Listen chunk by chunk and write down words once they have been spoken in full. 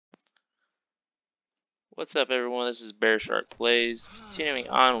What's up, everyone? This is Bear Shark Plays, continuing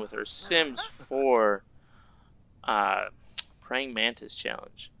on with our Sims 4 Praying Mantis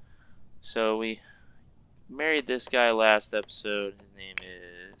challenge. So we married this guy last episode. His name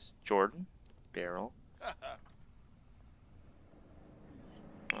is Jordan Daryl.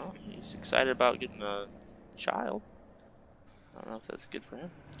 Well, he's excited about getting a child. I don't know if that's good for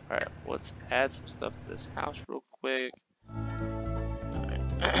him. Alright, let's add some stuff to this house real quick.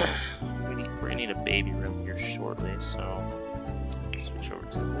 We're gonna need a baby room here shortly, so switch over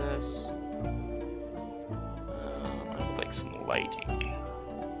to this. I would like some lighting.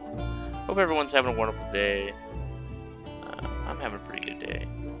 Hope everyone's having a wonderful day. I'm having a pretty good day.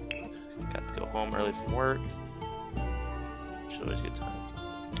 Got to go home early from work, which is always a good time.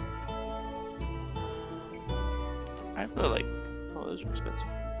 I really like. Oh, those are expensive.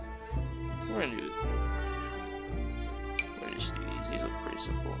 We're gonna do. We're gonna just do these. These look pretty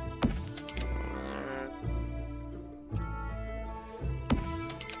simple.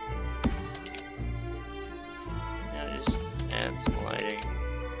 Now just add some lighting.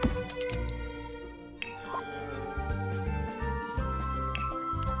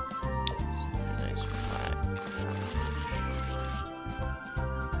 Nice flat.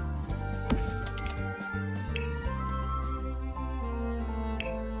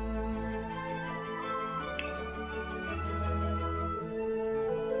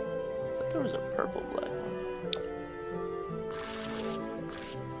 I thought there was a purple light.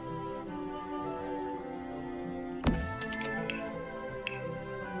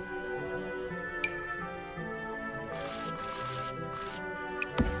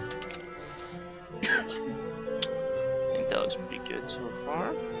 That looks pretty good so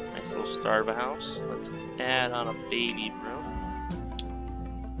far. Nice little start of a house. Let's add on a baby room.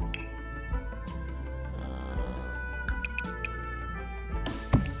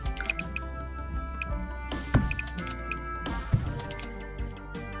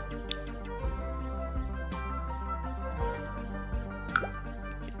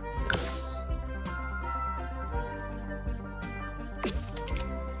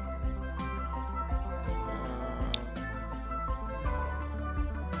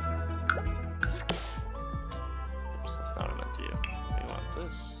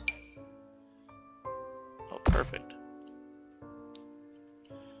 This. Oh, perfect.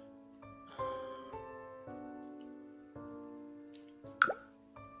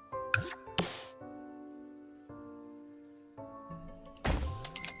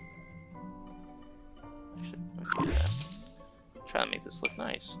 Actually, let me do that. Try to make this look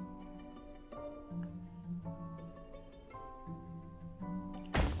nice.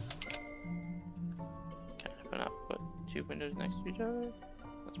 Can I not put two windows next to each other?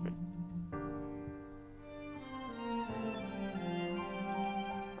 That's pretty.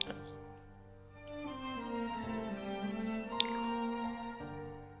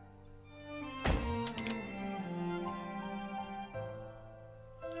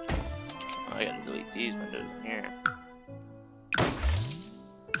 Oh, I gotta delete these windows in here.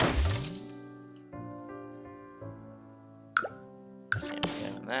 Can't be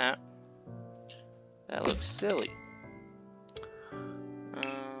having that. That looks silly.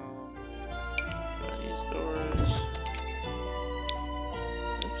 These doors.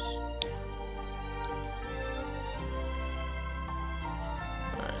 Oops.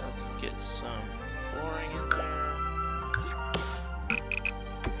 Alright, let's get some flooring in there.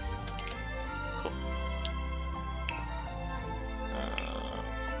 Cool.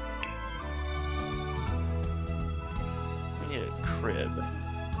 We need a crib.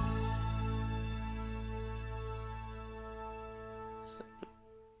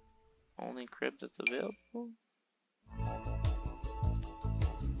 Only crib that's available.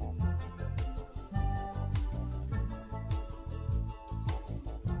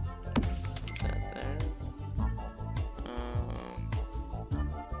 That there.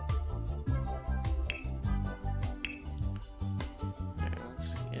 Here, let's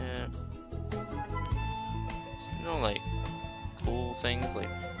get. There's no like cool things like.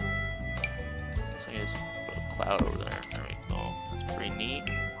 So I just put a cloud over there. There we go. That's pretty neat.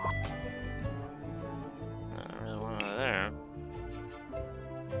 There.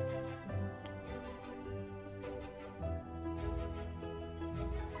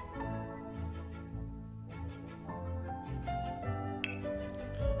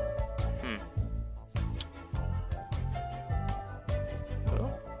 Well,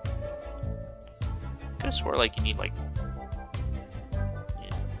 I could have swore like you need like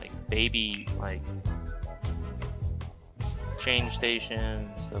baby like change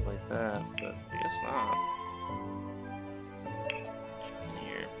station stuff like that, but I guess not.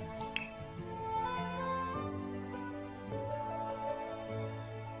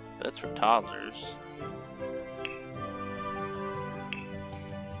 That's for toddlers.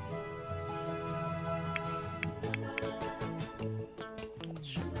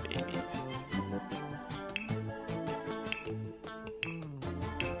 That's your baby.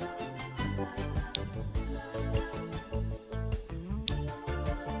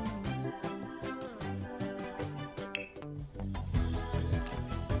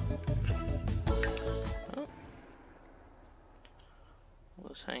 Oh.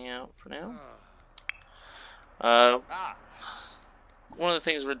 Let's hang out for now. One of the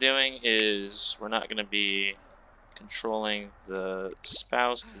things we're doing is we're not going to be controlling the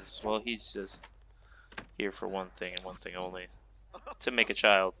spouse because, well, he's just here for one thing and one thing only, to make a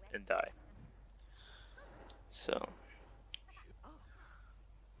child and die. So,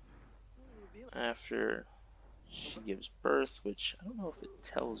 after she gives birth, which I don't know if it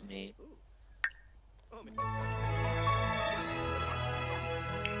tells me.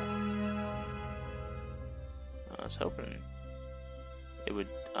 I was hoping it would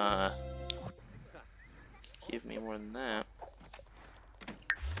give me more than that.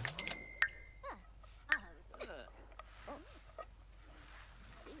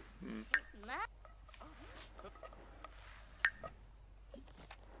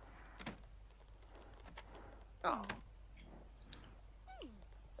 Oh.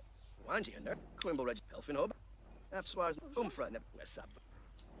 Wanji and Quimble Reg Pelfin That's why I'm friend of West Sub.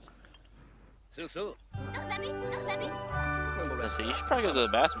 So. Let's see, you should probably go to the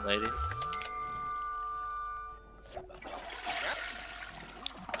bathroom, lady.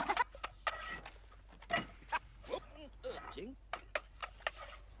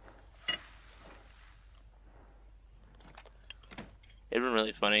 It'd been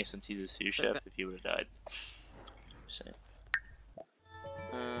really funny since he's a sous chef if he would have died. Just saying.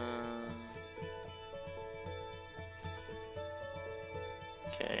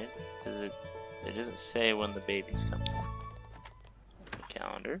 Okay. It doesn't say when the baby's coming. The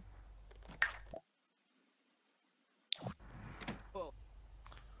calendar.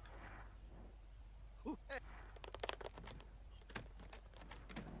 Can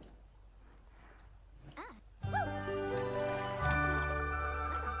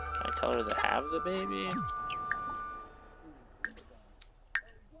I tell her to have the baby?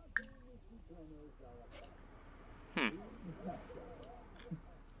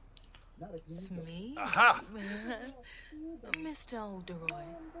 Smee? Aha! Mr. Olderoy.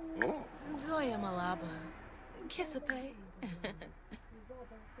 Oh. Zoya Malaba. Kissape.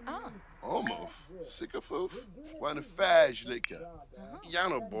 Ah. Almost. Sycophoof. Wanafaj lika.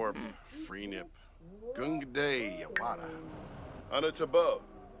 Yano borb. Freenip. Gungaday Yawada. Anatabo.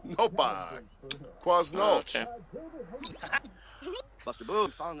 Nopa. Quas Oh, noch. okay. Buster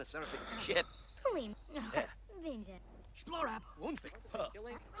Boone found the seraphic ship. Yeah. Explore up. One thing.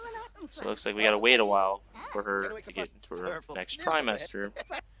 So it looks like we gotta wait a while for her to get into her next trimester.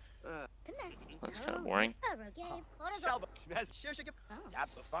 That's kind of boring.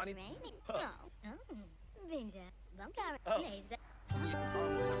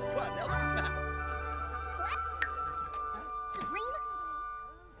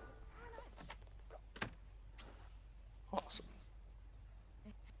 Awesome.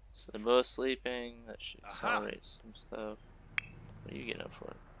 So they're both sleeping. That should accelerate some stuff. What are you getting up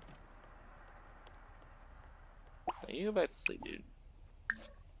for? Now you go back to sleep, dude.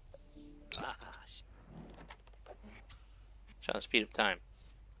 Trying to speed up time.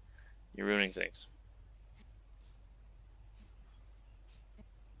 You're ruining things.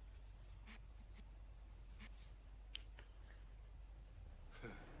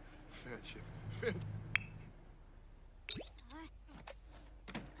 Fanship.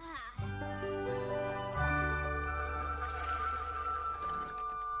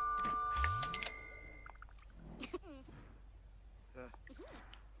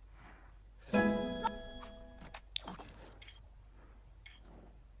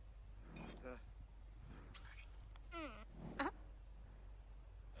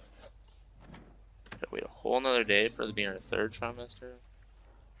 Gotta wait a whole nother day for the beginning of the third trimester.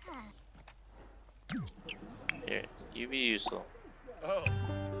 Here, you be useful. Oh.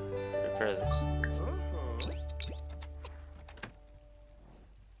 Repair this.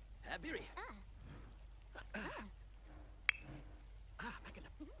 Habiri.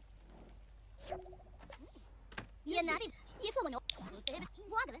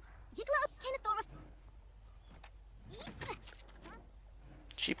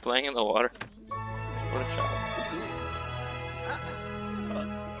 She playing in the water? What a child.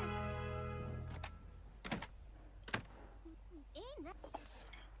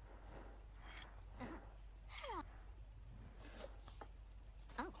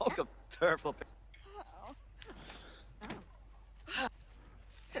 Hulk of Turful.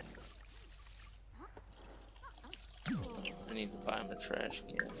 I need to buy him a trash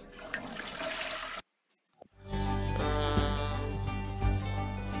can.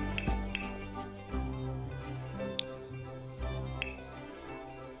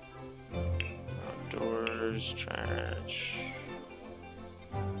 Outdoors, trash.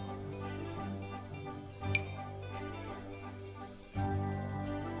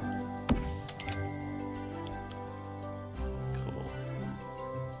 Cool.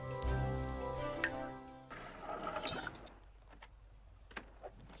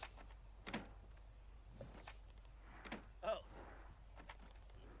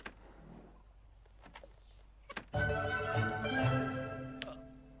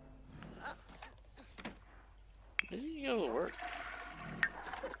 Did he go to work?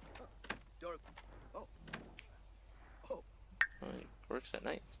 Door. Oh. Oh. Oh, he works at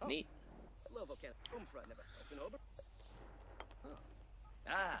night. Neat. Lovo can. Front never. Open over. Oh.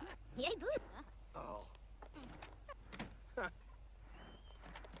 Ah. Yay, boo. Oh. Ha.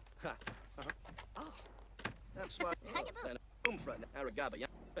 Ha. Oh. That's why. Front. Aragaba. Yeah.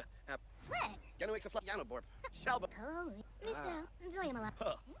 Swag. Gonna make some flat yano board. Shalba. Holy. Mr. Zoyamala.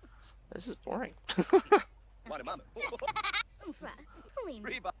 This is boring. What a mama. Umfra. Pulling.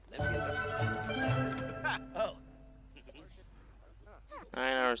 Reba. Oh.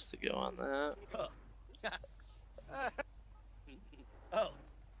 9 hours to go on that. Oh.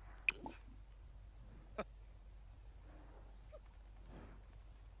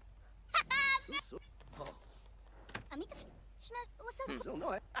 Amicus. Smash. What's up? So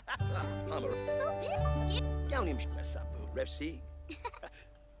no. Mama. Slow bit. Get. Gownim. Sabu. Ref C.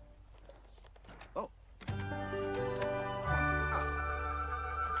 Oh.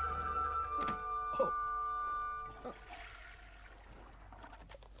 Oh.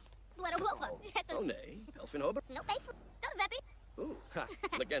 Blood of Wolfa. Oh, nay. Elfin Hober. Snow Bay. Don't Veppy. Ooh. Ha.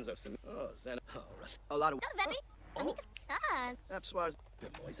 Legenzo. Oh, Zen. Oh, Russ. A lot of. Don't Veppy. Amicus. Ah. That's why.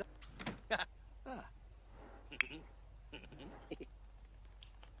 Moisa. Ah.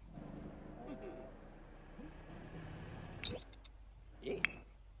 Yeah.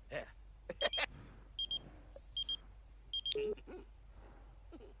 Yeah.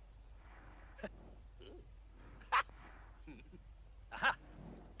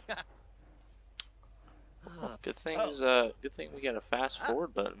 Oh, good thing we got a fast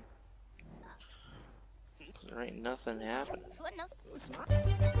forward button. 'Cause there ain't nothing happening. Foot nose.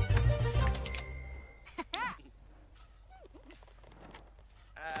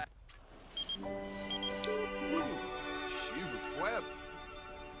 Shiva Flap.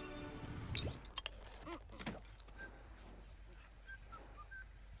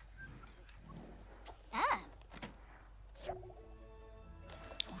 Ah.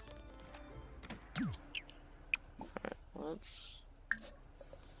 Let's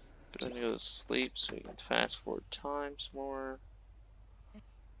go and go to sleep so we can fast forward times more.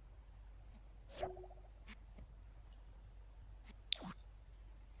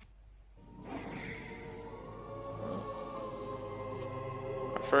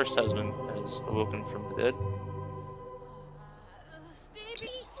 Our first husband has awoken from the dead.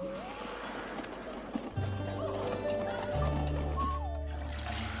 Stevie!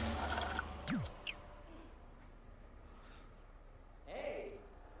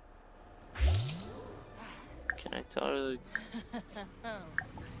 Can I tell her the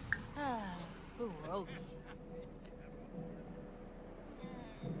Who wrote me?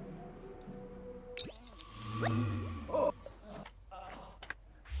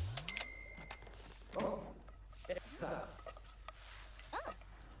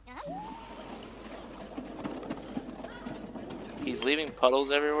 he's leaving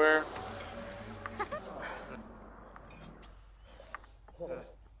puddles everywhere?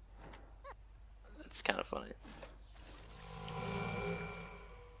 It's kind of funny.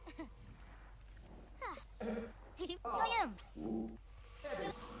 William.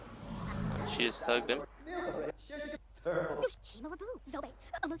 She just hugged him. Chima Rabu. Zobe.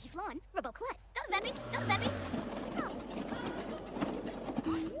 Amuki Flan. Rabo Clet. Don't Veppy. Don't Veppy.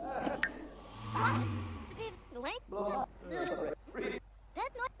 What? Supiv. Link.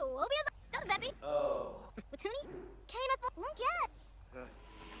 Bed not. Obias. Don't Veppy. Oh. Watuni. Kaina. Lunket.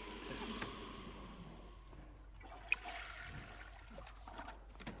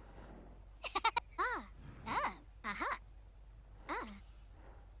 Aha. Ah.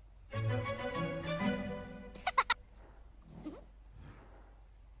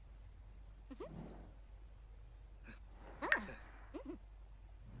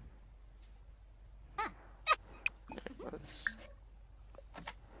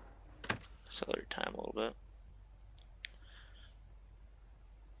 little bit.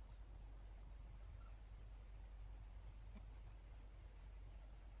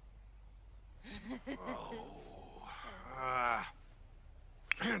 Oh.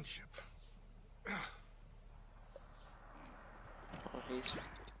 Friendship. Oh, he's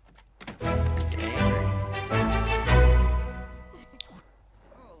angry.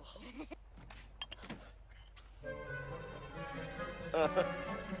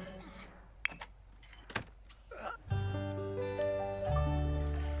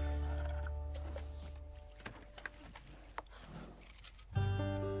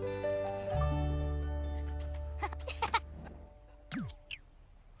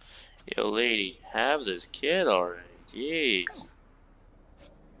 Yo, lady, have this kid already. Jeez.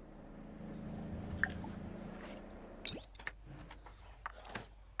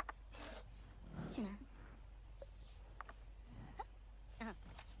 Shuna.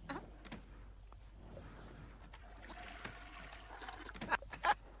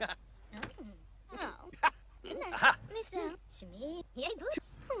 Mr. Shmi. Yay, boo.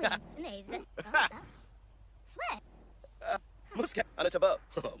 Naze. Swag. Muska. Anatabo.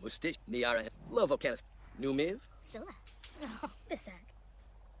 Mustish. Niara. Love of Kenneth. New Miv. Sula. Oh, the sack.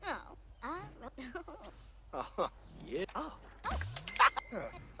 Oh, I. Yeah. Oh.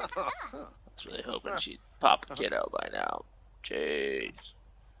 I was really hoping she'd pop a kid out by now. Jeez.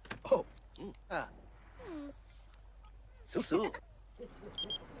 Oh. So.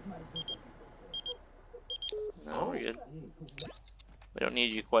 No, we're good. We don't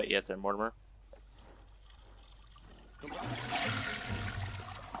need you quite yet there, Mortimer.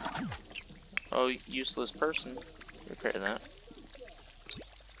 Oh, useless person. Repair that.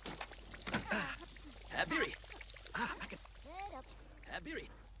 Habiri. I can. Habiri.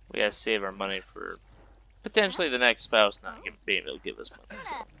 We gotta save our money for potentially the next spouse not being able to give us money.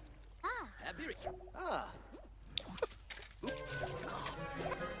 So. Habiri. Ah.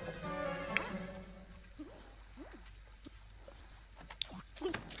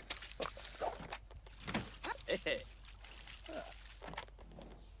 Hey.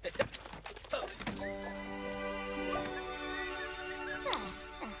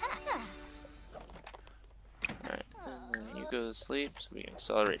 Alright, you go to sleep so we can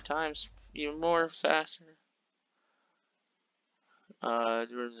accelerate times even more faster. The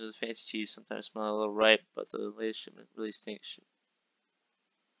rooms of the fancy cheese sometimes smell a little ripe, but the latest shipment really stinks.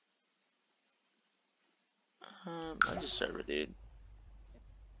 I just server, dude.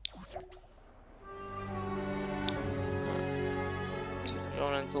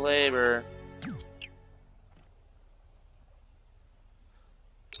 Going into labor.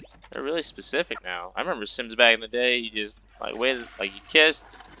 They're really specific now. I remember Sims back in the day. You just like waited, like you kissed,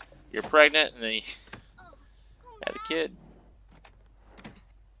 you're pregnant, and then you had a kid.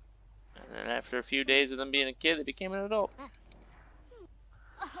 And then after a few days of them being a kid, they became an adult.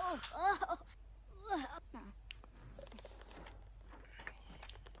 It'd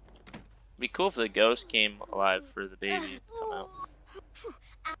be cool if the ghost came alive for the baby to come out.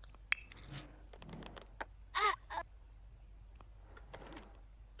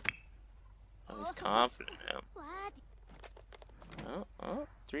 Oh, he's confident now. Oh,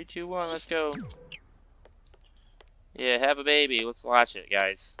 3, 2, 1, let's go. Yeah, have a baby. Let's watch it,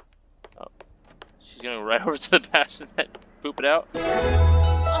 guys. Oh, she's gonna go right over to the bass and then poop it out. Yeah,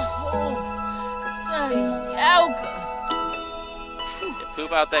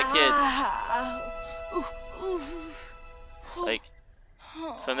 poop out that kid. Like,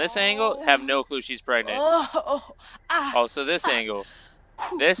 from this angle, have no clue she's pregnant. Oh, so this angle.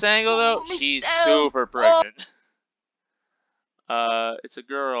 This angle, though, she's super pregnant. It's a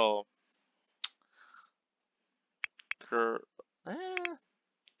girl.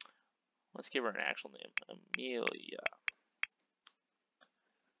 Let's give her an actual name. Amelia.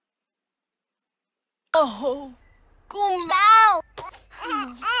 Oh, Gumbao!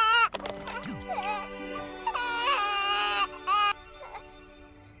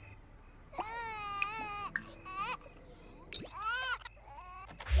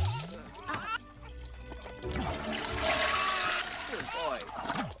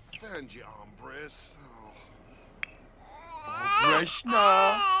 Defend you, hombres. Oh,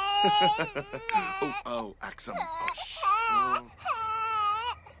 Breshna. oh, Axum.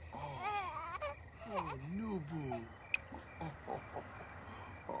 Oh, Nubu.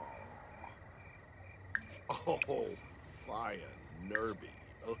 Oh, fire, Nerby.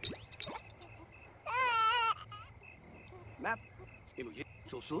 Okay. Map.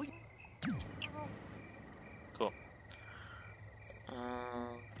 So. Cool.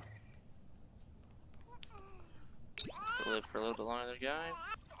 Live for a little bit longer than the guy.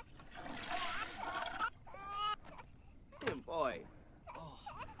 Boy.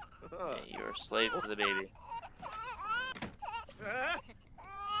 Yeah, you're a slave to the baby.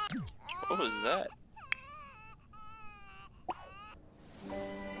 What was that?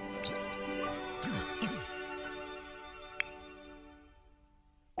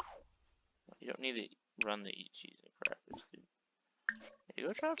 You don't need to run the eat cheese and crackers, dude. Hey,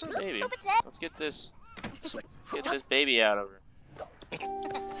 go try for a baby. Let's get this baby out of her.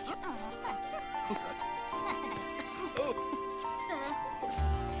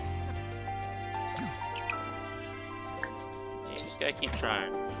 You just gotta keep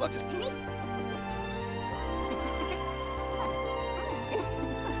trying. What is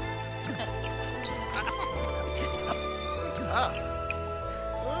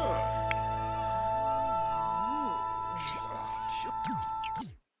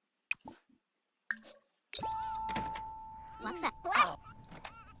What's that?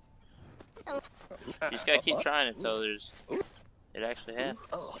 You just gotta keep trying until it actually happens.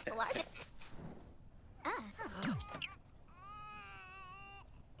 Oh.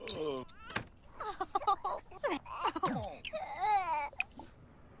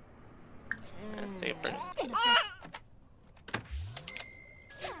 Let's take a break.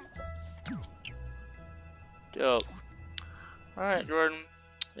 Dope. Alright, Jordan.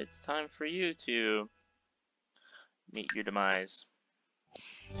 It's time for you to meet your demise.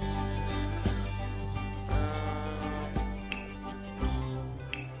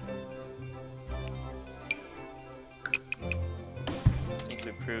 I think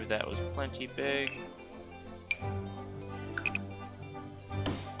we proved that was plenty big.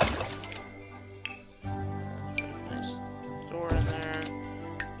 Nice door in there.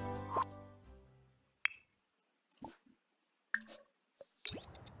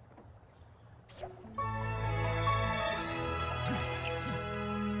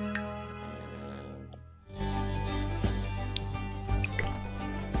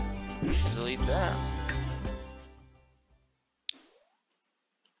 We should delete that.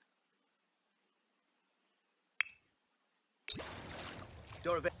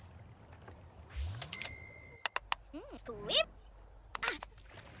 Door of it. Whip.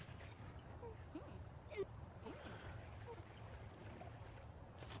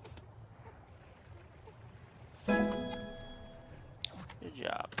 Good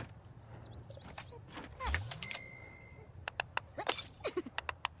job.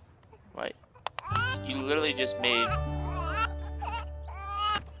 Wait. You literally just made...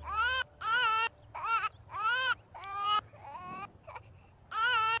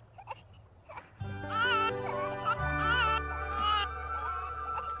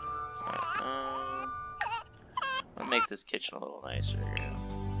 I'll make this kitchen a little nicer here.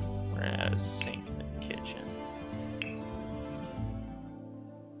 We're gonna add a sink in the kitchen.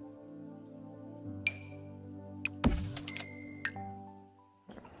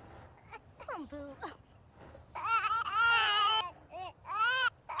 Boo.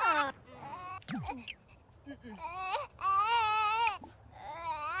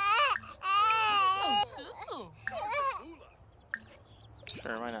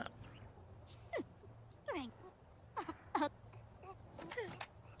 Sure, why not? Ring.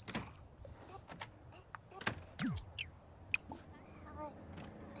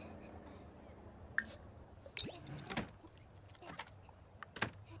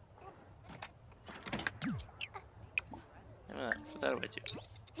 Put that away too.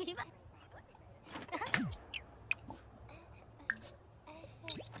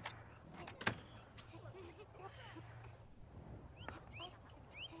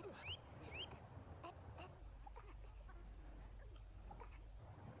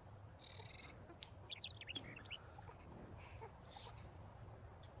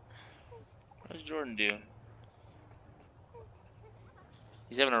 What's Jordan doing?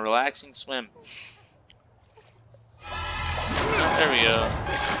 He's having a relaxing swim. Oh, there we go.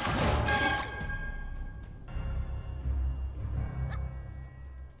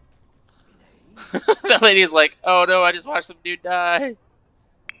 That lady's like, oh no, I just watched some dude die.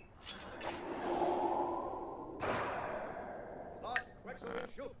 Let's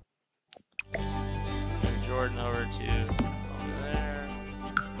move Jordan over to over there.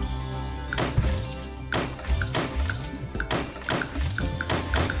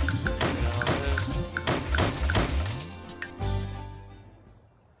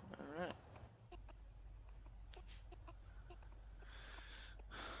 Alright.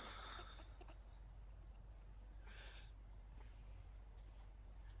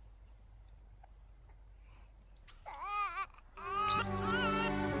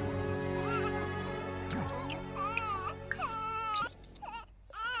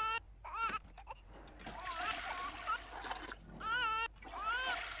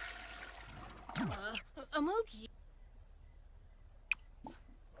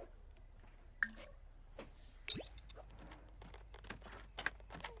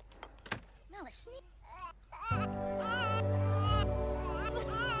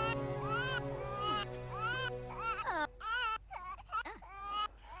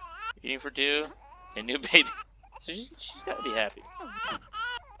 Eating for two. A new baby. So she's gotta be happy.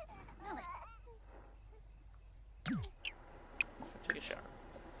 Take a shower.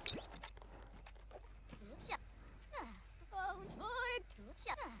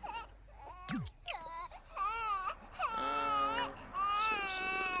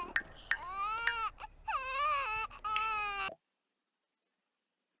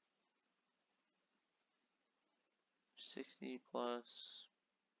 $60 plus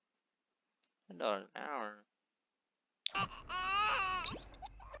 $10 an hour.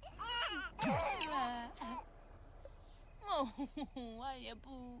 Oh, why you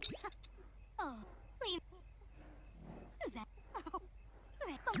boo? Oh, leave. That. Oh,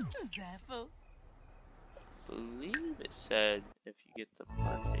 Zaffo. Believe it said if you get the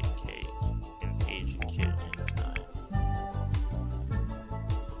birthday cake, you can age a kid anytime.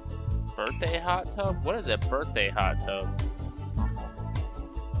 Birthday hot tub? What is a birthday hot tub?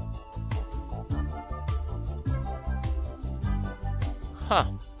 Huh.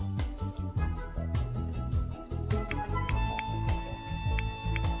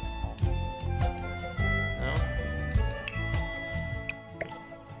 No?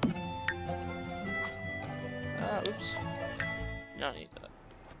 Ah, oops. You don't need that.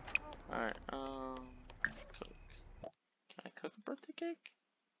 Alright, cook. Can I cook a birthday cake?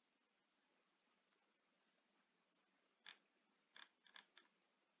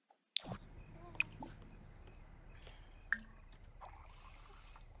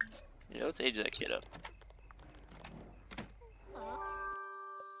 Yeah, let's age that kid up.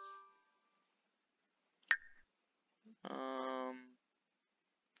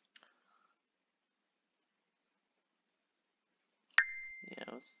 Yeah,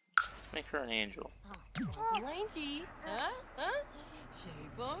 let's make her an angel. Langy. Huh? Huh?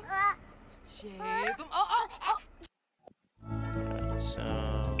 Shape 'em. Shape 'em. Oh, oh, oh. Alright, so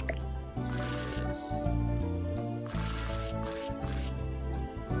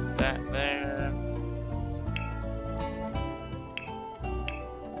that there.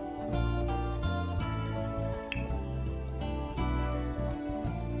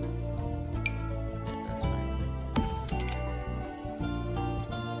 Yeah, that's fine.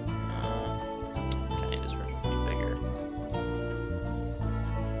 I need this room to be bigger.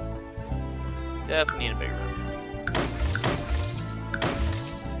 Definitely need a bigger room.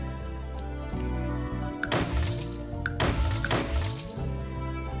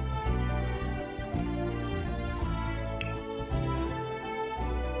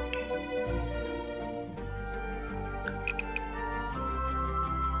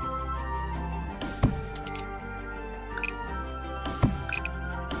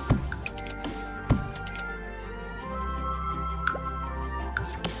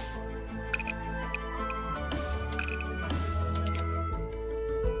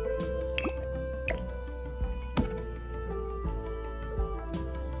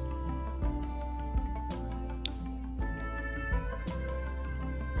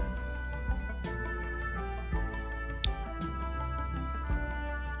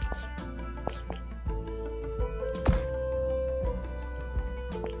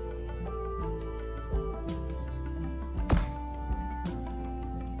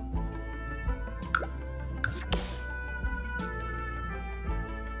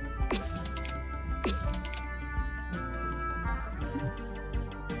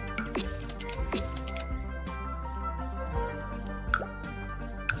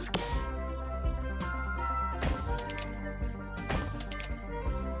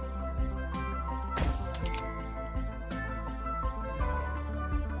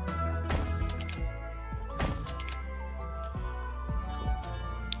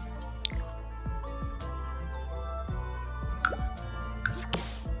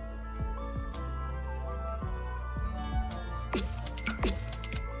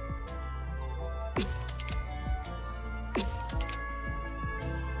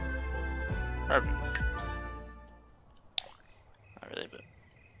 Perfect. Not really, but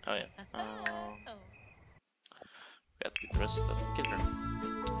oh yeah. We have to get the rest of the kid room.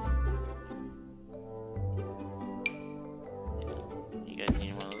 Yeah, you guys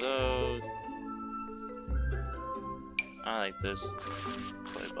need one of those. I like this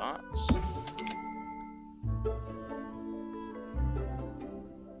toy box.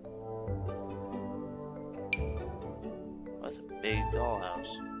 Oh, that's a big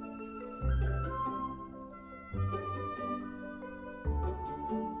dollhouse.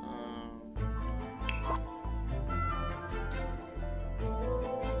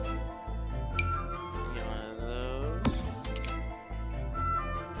 Get one of those.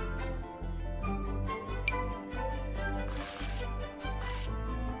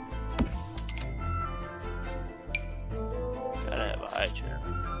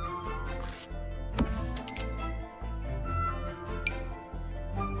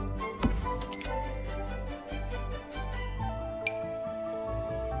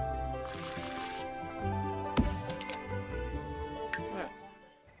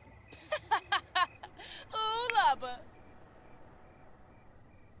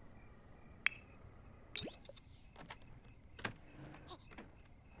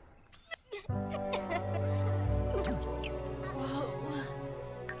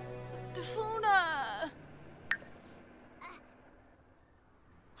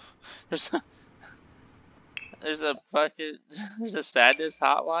 There's a, there's a fucking there's a sadness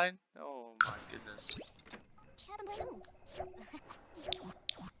hotline. Oh my goodness. Cabin boy, no.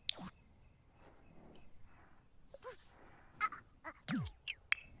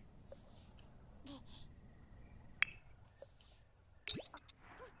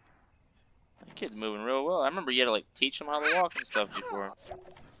 That kid's moving real well. I remember you had to like teach him how to walk and stuff before.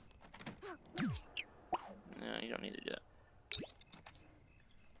 No, you don't need to do that.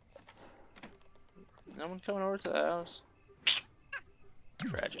 No one coming over to the house.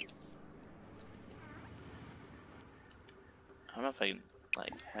 Tragic. I don't know if I can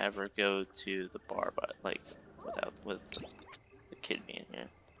like have her go to the bar, but like with the kid being here.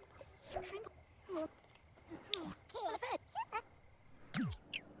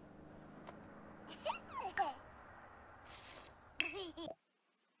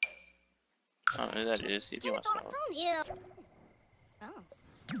 I don't know who that is. See if you want to smell it. Oh.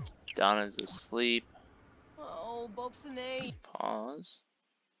 Donna's asleep. Oh, Bobsonay. Pause.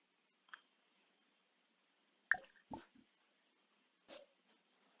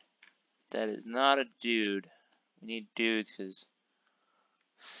 That is not a dude. We need dudes because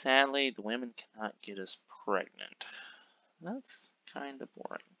sadly the women cannot get us pregnant. That's kind of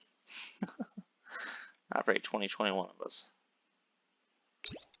boring. Not very 2021 of us.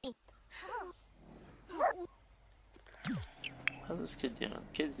 How's this kid doing?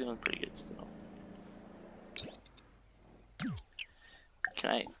 Kid's doing pretty good still. Can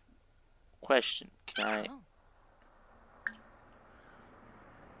I... Question. Can I...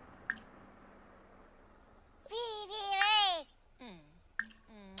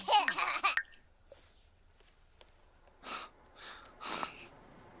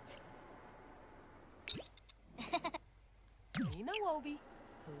 Nina Wobi.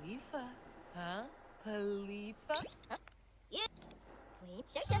 Palifa. Huh? Palifa? Yeah. Wait,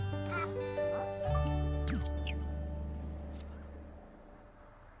 sure.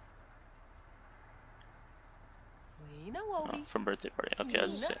 Nina Oh, Wobi. from birthday party. Okay, I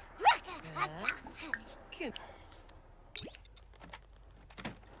was just saying. Can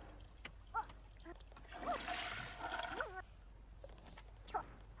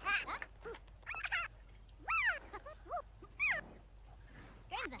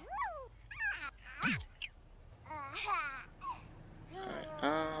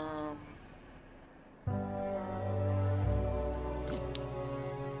I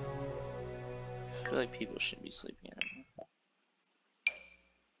feel like people shouldn't be sleeping in it.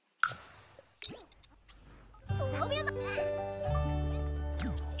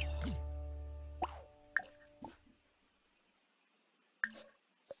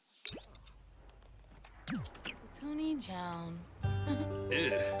 Toonie Jown.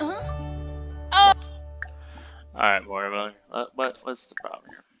 Alright, Watermelon. What's the problem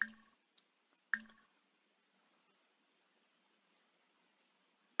here?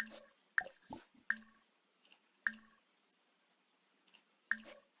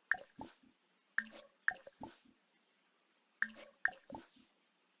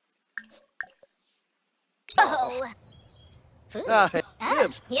 Oh. Food.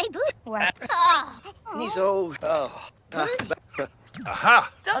 Tibbs. Yay, boo. Work. Oh. Niso. Oh.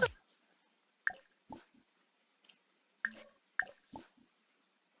 Aha!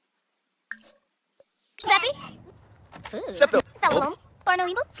 Peppy. Food. Septo. Thalom. Barno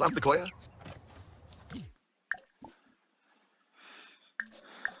Ebo. Slam the Koya.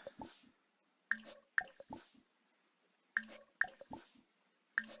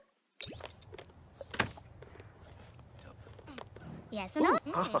 Yes and no.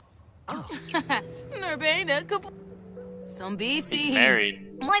 Nurbana Kapu. Some He's BC.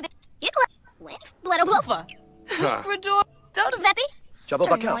 married. Moi. Gikla. Wait. Blood Bluffa. Rador. Dodo. Peppy. Trouble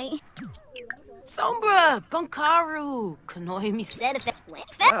back out. Moi. Sombra. Bunkaru. Kanoi me. Said if that. Wait.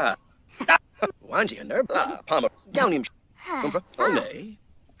 Ah. Wanji and Nerb. Palmer. Down him. Umfra. One.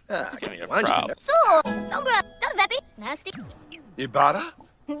 Give me a Wanji problem. and So. Sombra. Dot Peppy. Nasty. Ibara?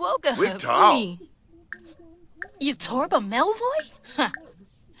 Woga. Quick talk. You Torba Melvoy? Huh.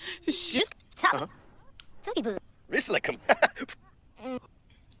 Shit. Top. Toki boo. Rislicum.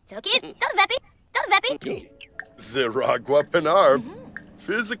 Toki. Dot Peppy. Dot Peppy. Ziragua Penarb.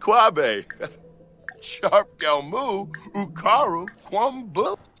 Fiziquabe. Sharp Galmu. Ukaru.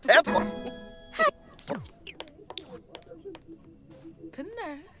 Kwambu. Apple.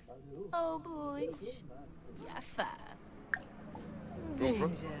 Pinner. Oh, boys. Yafa. Over.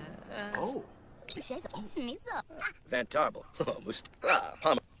 Benja. Oh. She's a Misa. Van Tarble. Must.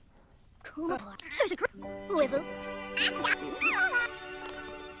 Palmer. Kuma. She's a Wivu.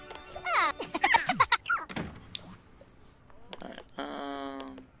 Alright,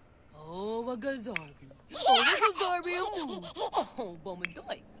 Gazarbi. Oh, Gazarbi, oh,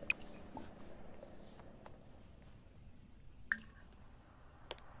 Bomadoy.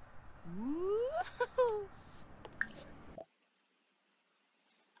 Ooh.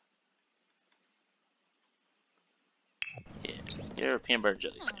 Yeah, get her a peanut butter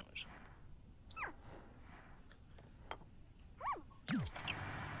jelly sandwich.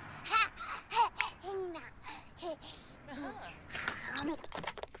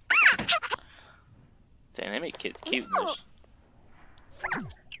 Dang, they make kids cute in this.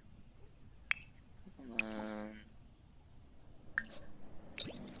 Um,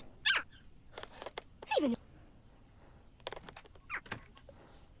 Even.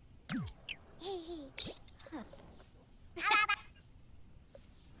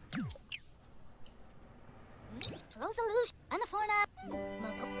 Resolution. Anaforna.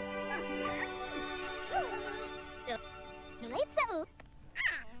 Nulatsa.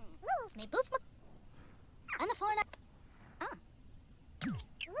 May boof. Anaforna. Ah.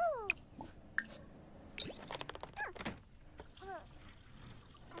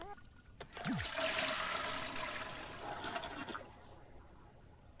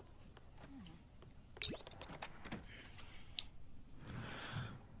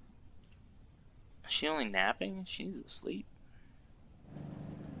 is she only napping? She's asleep.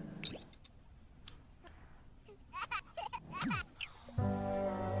 Oh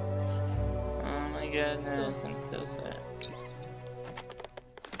my goodness, I'm so sad.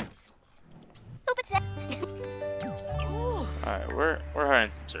 Alright, we're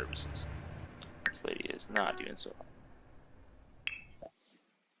hiring some services. This lady is not doing so well.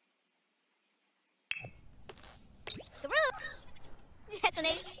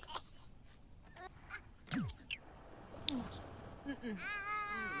 Fascinating.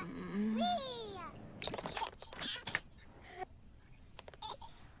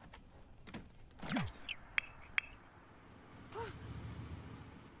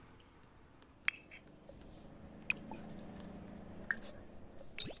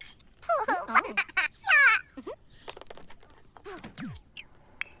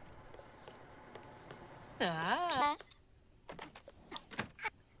 Ah.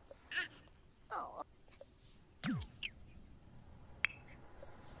 Oh.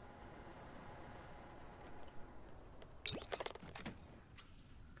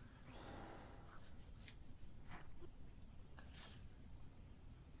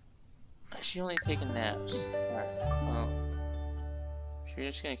 Is she only taking naps? Alright, well, if you're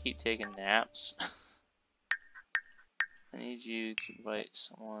just gonna keep taking naps, I need you to invite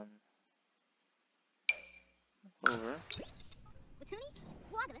someone over. Watuni?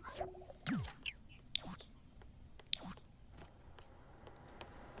 Wagner.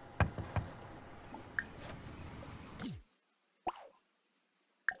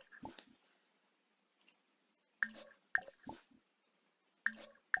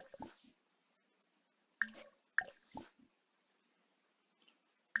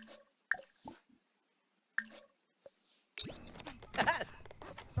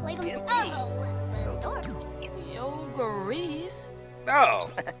 Leave him. Oh, store. Yo, Grease. Oh.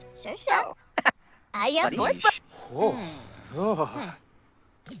 Sure, sure. I am. Buddy. Oh. Oh.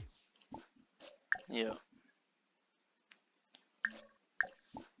 Yeah.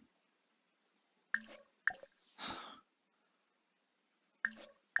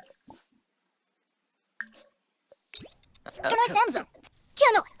 Can I Samsung?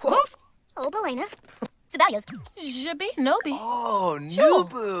 Kiano. Oh, Belena. Sabalias. Jabi Nobi. Oh, Sure.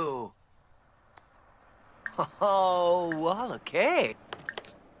 Nubu. Oh, well, okay.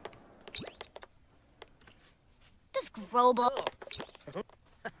 This Grobel.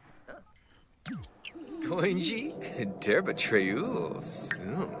 Goinji, Derbatreu,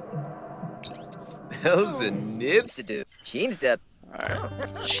 soon. Elsa Nibsadu. Sheemstep.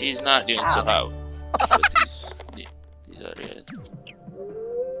 Alright. She's not doing so hot with these other guys.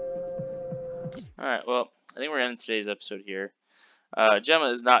 Alright, well, I think we're ending today's episode here. Gemma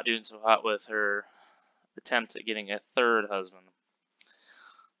is not doing so hot with her attempt at getting a third husband.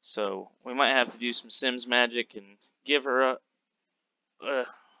 So we might have to do some Sims magic and give her a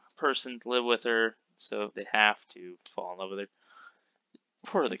person to live with her, so they have to fall in love with her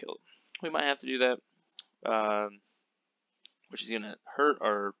before they kill them. We might have to do that, which is going to hurt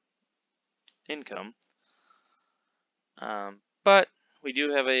our income. But we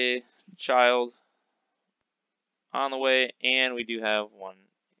do have a child on the way, and we do have one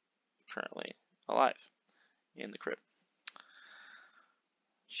currently alive in the crib.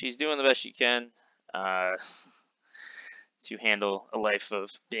 She's doing the best she can to handle a life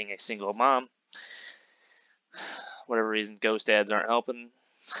of being a single mom. Whatever reason, ghost dads aren't helping.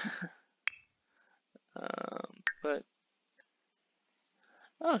 But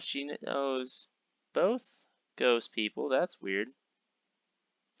oh, she knows both ghost people. That's weird.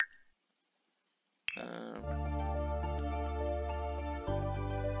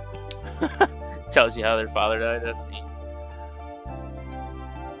 Tells you how their father died. That's neat.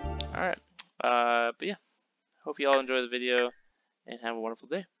 Alright. But yeah. Hope you all enjoy the video and have a wonderful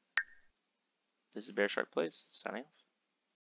day. This is Bear Shark Plays, signing off.